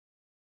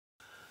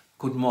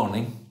Good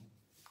morning.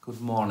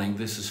 Good morning.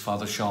 This is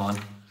Father Seán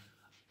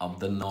of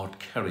the North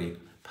Kerry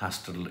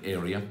pastoral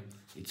area.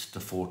 It's the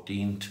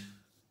 14th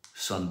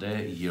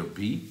Sunday, Year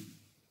B,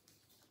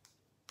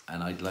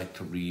 and I'd like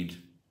to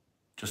read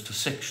just a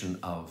section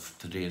of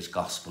today's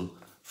Gospel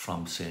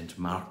from St.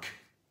 Mark.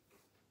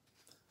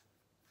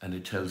 And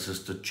it tells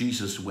us that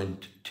Jesus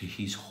went to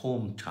his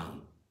hometown.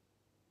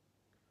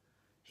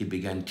 He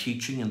began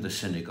teaching in the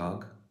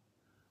synagogue.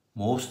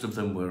 Most of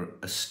them were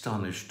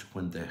astonished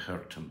when they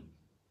heard him,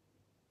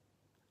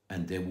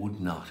 and they would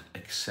not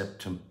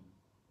accept him.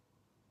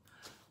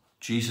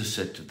 Jesus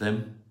said to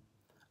them,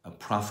 "A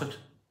prophet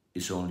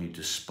is only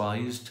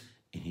despised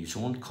in his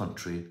own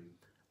country,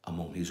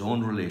 among his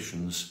own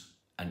relations,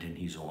 and in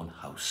his own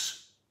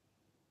house."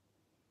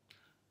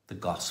 The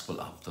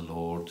Gospel of the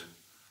Lord.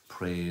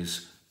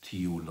 Praise to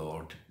you,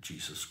 Lord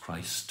Jesus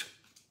Christ.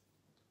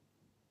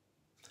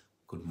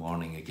 Good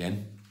morning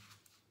again.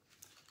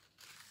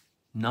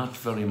 Not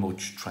very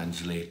much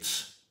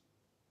translates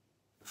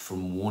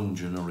from one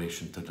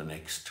generation to the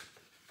next,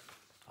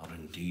 or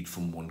indeed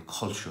from one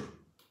culture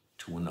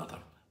to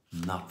another.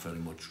 Not very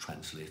much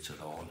translates at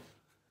all.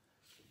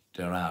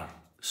 There are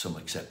some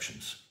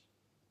exceptions.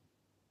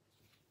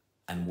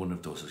 And one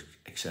of those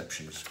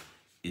exceptions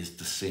is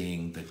the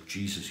saying that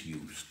Jesus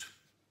used,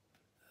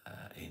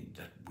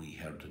 that we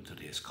heard in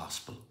today's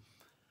Gospel.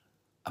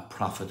 A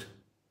prophet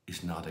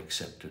is not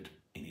accepted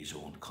in his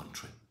own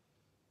country.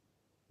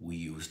 We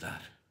use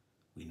that.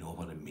 We know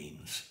what it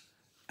means.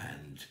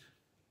 And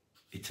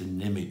it's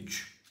an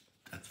image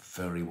that's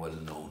very well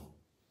known.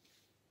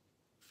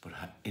 But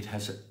it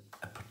has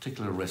a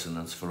particular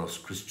resonance for us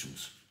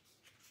Christians.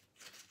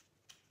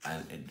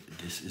 And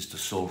this is the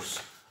source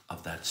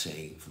of that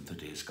saying from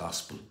today's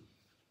Gospel.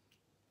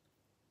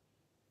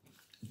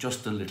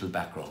 Just a little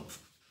background.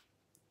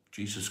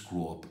 Jesus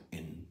grew up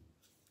in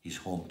his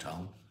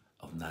hometown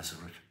of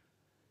Nazareth.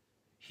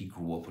 He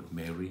grew up with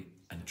Mary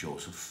and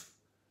Joseph,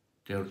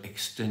 their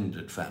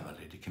extended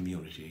family, the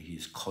community,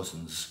 his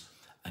cousins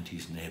and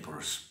his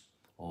neighbours,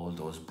 all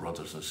those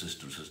brothers and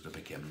sisters as they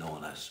became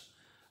known as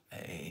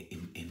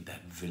in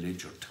that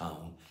village or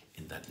town,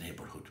 in that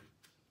neighbourhood.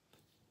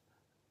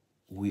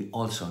 We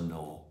also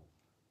know,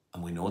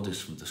 and we know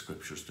this from the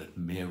scriptures, that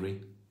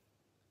Mary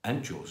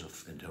and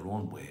Joseph, in their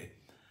own way,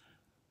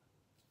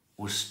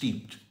 were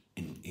steeped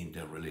in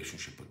their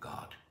relationship with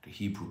God, the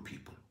Hebrew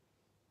people.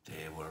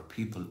 They were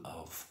people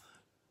of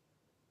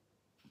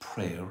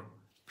prayer,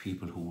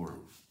 people who were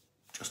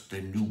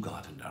they knew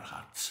God in their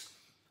hearts.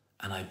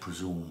 And I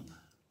presume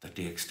that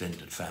the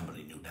extended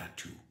family knew that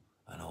too,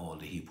 and all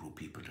the Hebrew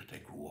people that they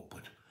grew up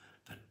with,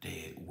 that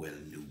they well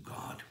knew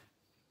God.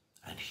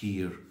 And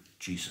here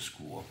Jesus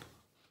grew up.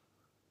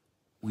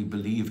 We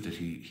believe that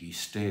he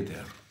stayed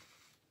there,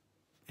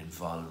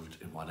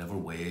 involved in whatever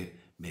way,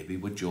 maybe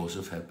with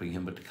Joseph helping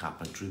him with the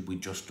carpentry, we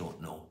just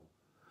don't know.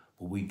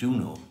 But we do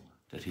know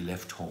that he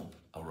left home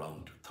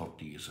around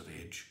 30 years of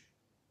age.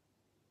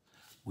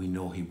 We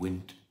know he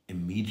went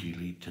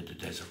immediately to the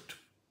desert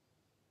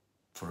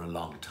for a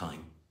long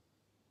time,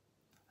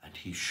 and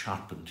he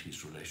sharpened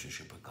his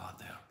relationship with God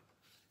there.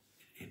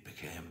 It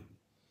became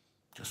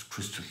just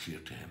crystal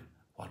clear to him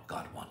what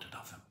God wanted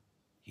of him.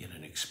 He had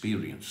an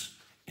experience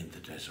in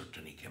the desert,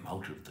 and he came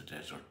out of the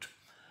desert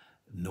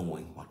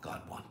knowing what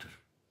God wanted.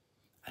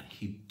 And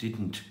he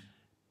didn't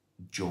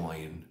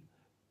join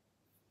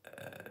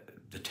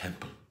the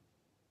temple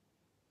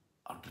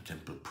or the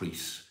temple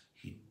priests.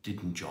 He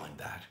didn't join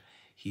that.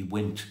 He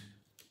went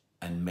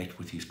and met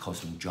with his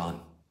cousin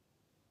John,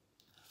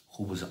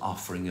 who was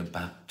offering a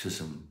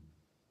baptism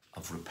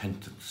of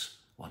repentance,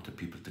 wanted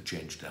people to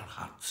change their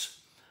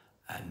hearts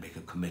and make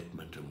a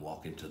commitment and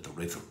walk into the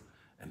river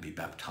and be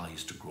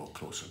baptized to grow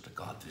closer to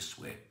God this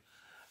way.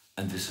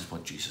 And this is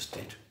what Jesus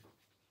did.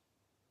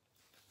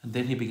 And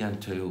then he began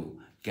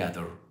to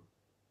gather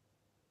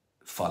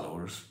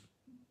followers.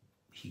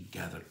 He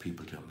gathered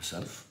people to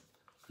himself,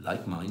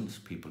 like minds,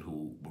 people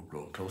who were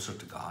growing closer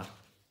to God.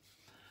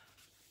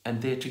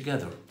 And they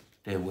together,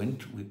 they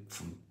went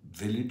from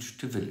village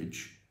to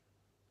village,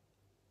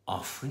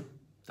 offering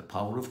the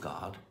power of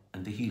God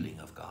and the healing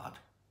of God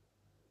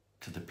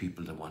to the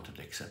people that wanted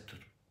to accept it.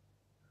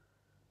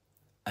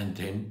 And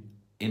then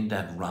in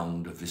that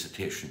round of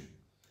visitation,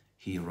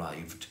 he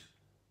arrived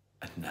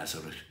at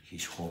Nazareth,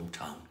 his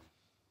hometown,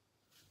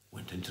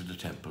 went into the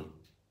temple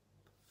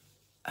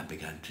and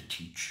began to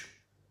teach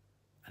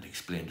and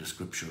explain the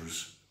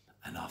scriptures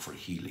and offer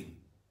healing.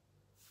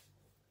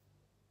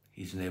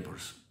 His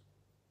neighbours,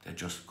 they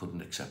just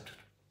couldn't accept it.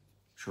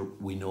 Sure,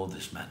 we know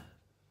this man.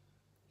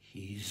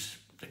 He's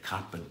the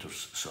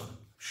carpenter's son,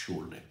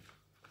 surely.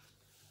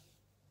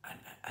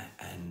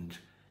 And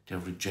they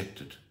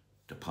rejected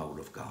the power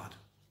of God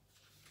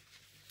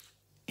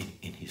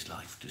in his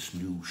life, this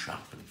new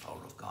sharpened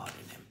power of God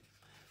in him,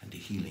 and the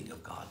healing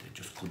of God. They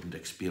just couldn't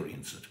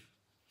experience it.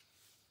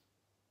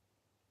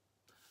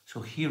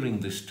 So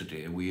hearing this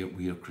today,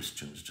 we are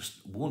Christians.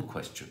 Just one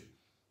question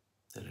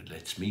that it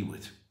lets me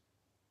with,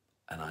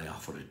 and I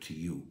offer it to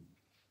you.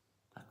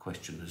 That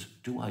question is,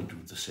 do I do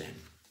the same?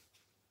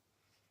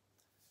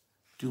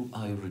 do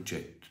I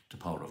reject the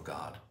power of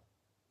God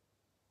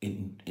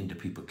in the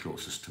people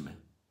closest to me,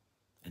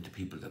 in the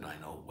people that I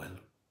know well?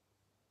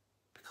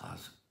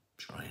 Because,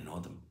 sure, I know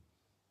them.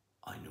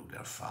 I knew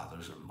their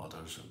fathers and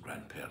mothers and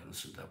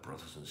grandparents and their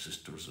brothers and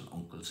sisters and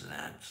uncles and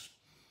aunts.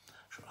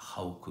 Sure,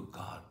 how could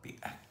God be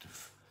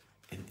active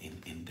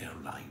in their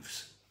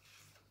lives?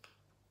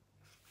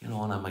 You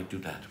know, and I might do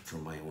that for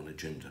my own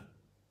agenda.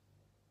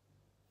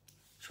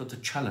 So the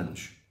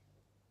challenge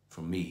for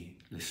me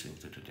listening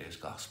to today's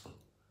gospel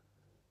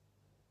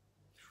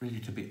is really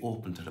to be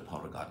open to the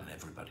power of God in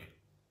everybody,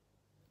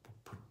 but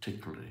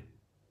particularly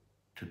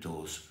to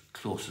those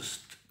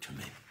closest to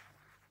me.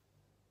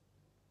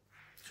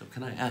 So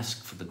can I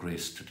ask for the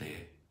grace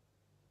today,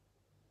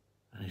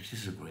 and it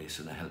is a grace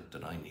and a help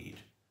that I need,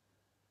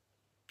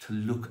 to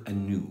look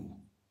anew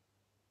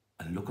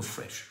and look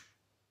afresh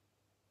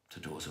to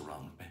those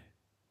around me,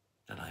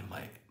 that I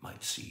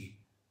might see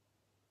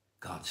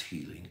God's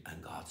healing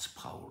and God's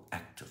power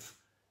active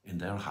in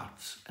their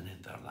hearts and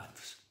in their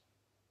lives.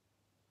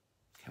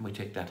 Can we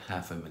take that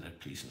half a minute,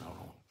 please, in our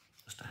own?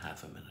 Just a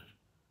half a minute.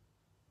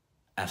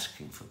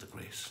 Asking for the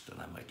grace that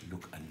I might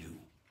look anew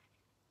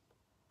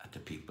at the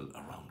people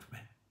around me.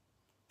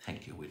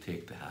 Thank you. We'll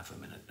take the half a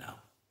minute now.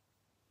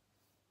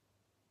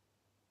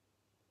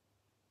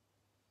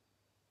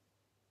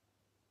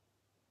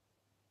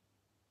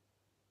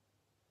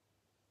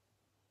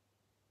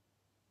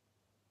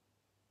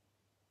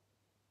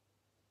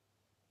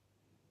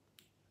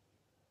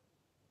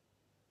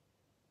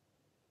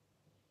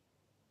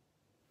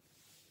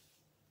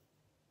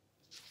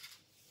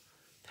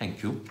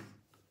 Thank you.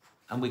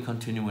 And we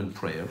continue in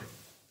prayer.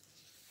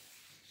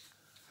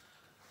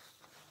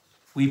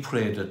 We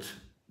pray that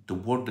the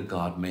Word of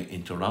God may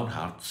enter our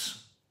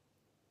hearts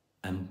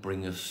and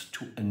bring us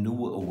to a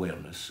new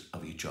awareness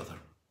of each other.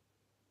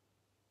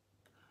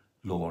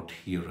 Lord,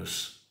 hear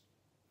us.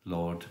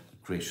 Lord,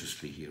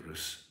 graciously hear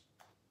us.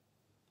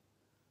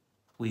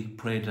 We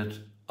pray that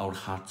our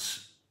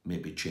hearts may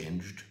be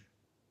changed,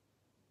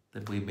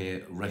 that we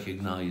may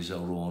recognize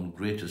our own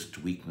greatest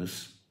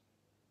weakness.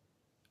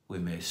 We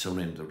may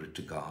surrender it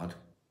to God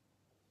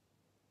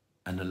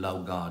and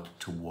allow God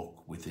to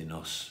work within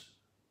us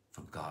for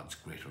God's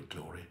greater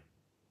glory.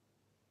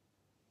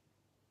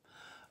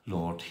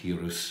 Lord,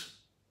 hear us.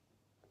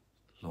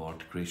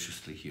 Lord,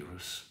 graciously hear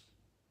us.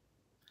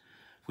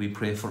 We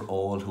pray for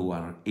all who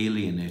are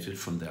alienated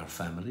from their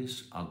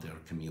families or their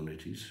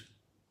communities,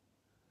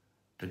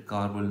 that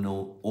God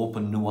will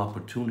open new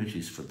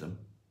opportunities for them,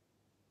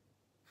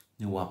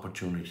 new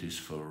opportunities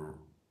for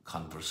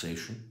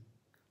conversation,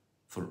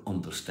 for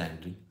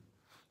understanding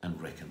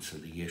and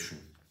reconciliation.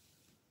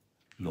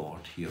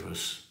 Lord, hear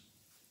us.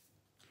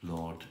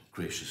 Lord,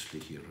 graciously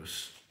hear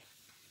us.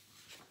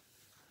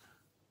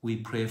 We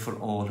pray for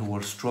all who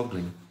are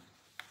struggling,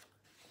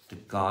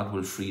 that God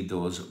will free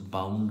those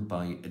bound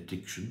by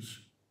addictions,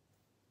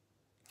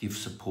 give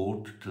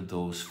support to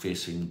those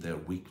facing their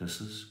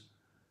weaknesses,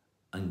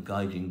 and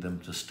guiding them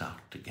to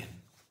start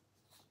again.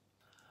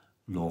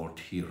 Lord,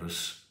 hear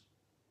us.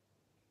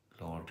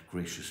 Lord,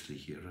 graciously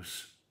hear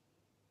us.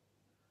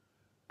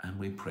 And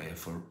we pray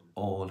for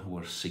all who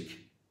are sick,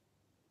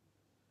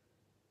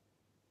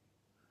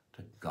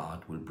 that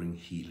God will bring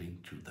healing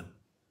to them.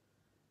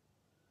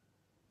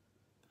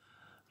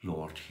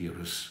 Lord, hear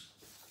us.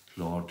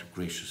 Lord,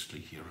 graciously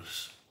hear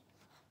us.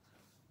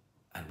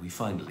 And we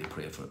finally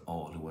pray for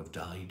all who have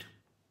died,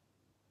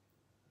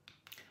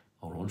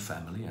 our own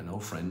family and our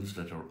friends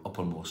that are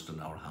uppermost in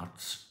our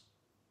hearts.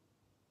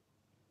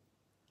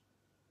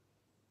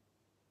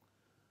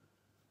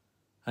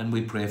 And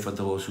we pray for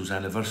those whose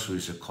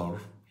anniversaries occur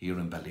here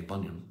in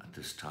Ballybunion at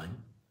this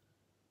time,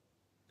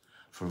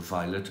 for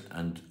Violet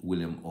and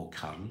William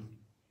O'Carroll,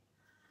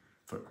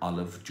 for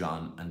Olive,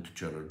 John and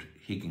Gerard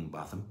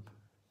Higginbotham,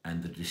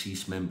 and the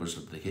deceased members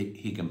of the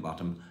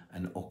Higginbotham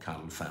and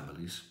O'Carroll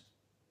families,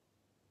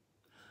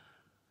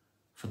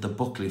 for the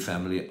Buckley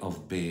family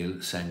of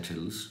Bale, St.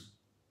 Hills,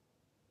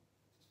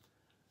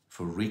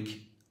 for Rick,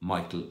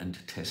 Michael and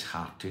Tess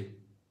Harty,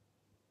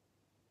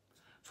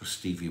 for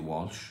Stevie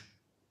Walsh,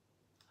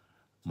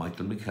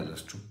 Michael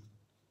McAllister,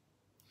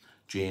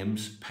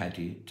 James,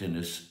 Paddy,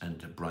 Dennis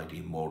and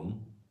Bridie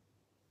Morton,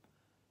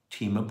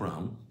 Tima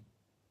Brown,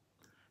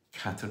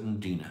 Catherine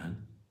Deanahan,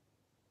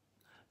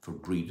 for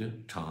Breda,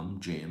 Tom,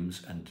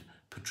 James and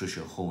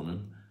Patricia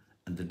Honan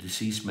and the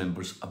deceased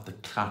members of the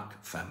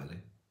Clark family,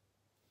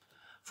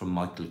 for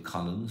Michael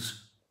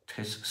Collins,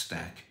 Tess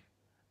Stack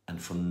and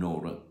for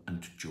Nora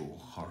and Joe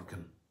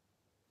Horgan.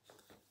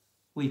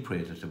 We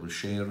pray that they will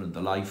share in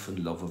the life and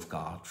love of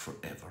God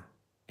forever.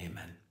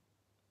 Amen.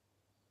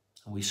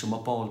 And we sum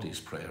up all these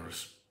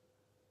prayers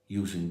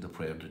using the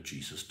prayer that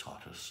Jesus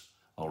taught us.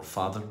 Our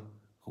Father,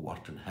 who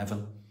art in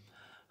heaven,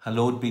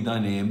 hallowed be thy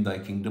name, thy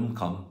kingdom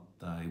come,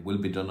 thy will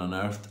be done on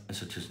earth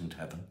as it is in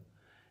heaven.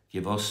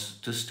 Give us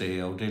this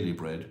day our daily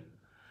bread,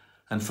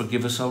 and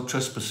forgive us our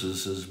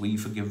trespasses as we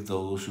forgive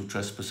those who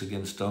trespass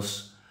against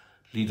us.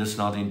 Lead us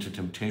not into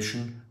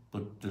temptation,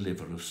 but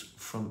deliver us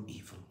from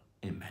evil.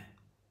 Amen.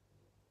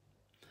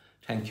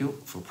 Thank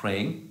you for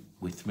praying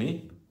with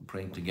me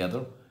praying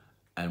together,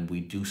 and we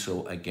do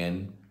so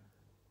again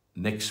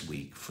next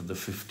week for the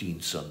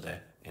 15th Sunday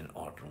in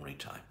ordinary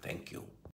time. Thank you.